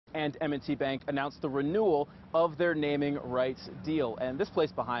And M&T Bank announced the renewal of their naming rights deal. And this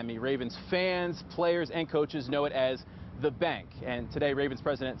place behind me, Ravens fans, players, and coaches know it as the bank. And today, Ravens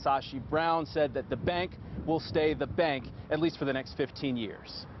President Sashi Brown said that the bank will stay the bank, at least for the next 15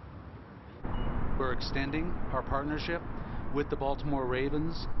 years. We're extending our partnership with the Baltimore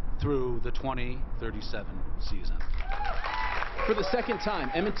Ravens through the 2037 season. For the second time,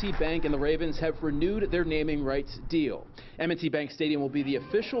 M&T Bank and the Ravens have renewed their naming rights deal. M&T Bank Stadium will be the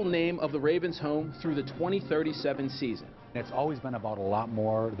official name of the Ravens home through the 2037 season. It's always been about a lot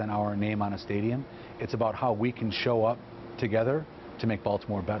more than our name on a stadium. It's about how we can show up together to make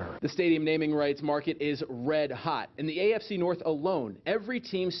Baltimore better. The stadium naming rights market is red hot. In the AFC North alone, every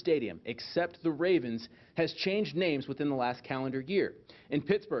team's stadium, except the Ravens, has changed names within the last calendar year. In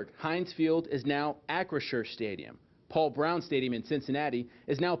Pittsburgh, Heinz Field is now Acrisure Stadium. Paul Brown Stadium in Cincinnati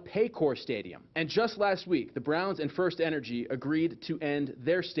is now Paycor Stadium. And just last week, the Browns and First Energy agreed to end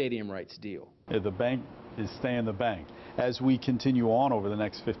their stadium rights deal. The bank is staying the bank. As we continue on over the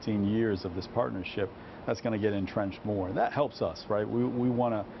next 15 years of this partnership, that's going to get entrenched more. That helps us, right? We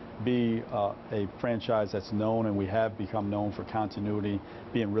want to be a franchise that's known, and we have become known for continuity,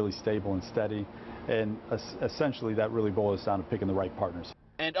 being really stable and steady. And essentially, that really boils down to picking the right partners.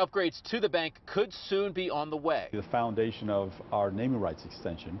 And upgrades to the bank could soon be on the way. The foundation of our naming rights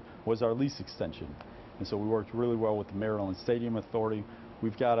extension was our lease extension. And so we worked really well with the Maryland Stadium Authority.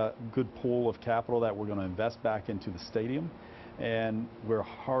 We've got a good pool of capital that we're going to invest back into the stadium. And we're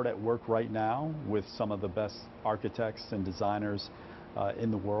hard at work right now with some of the best architects and designers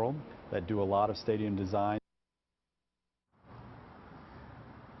in the world that do a lot of stadium design.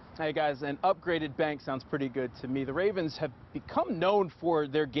 Hey guys, an upgraded bank sounds pretty good to me. The Ravens have become known for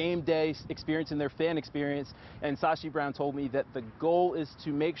their game day experience and their fan experience, and Sashi Brown told me that the goal is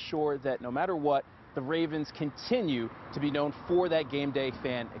to make sure that no matter what, the Ravens continue to be known for that game day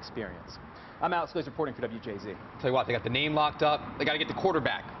fan experience. I'm Alex Glaze reporting for WJZ. Tell you what, they got the name locked up. They got to get the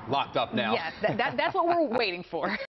quarterback locked up now. Yes, that's what we're waiting for.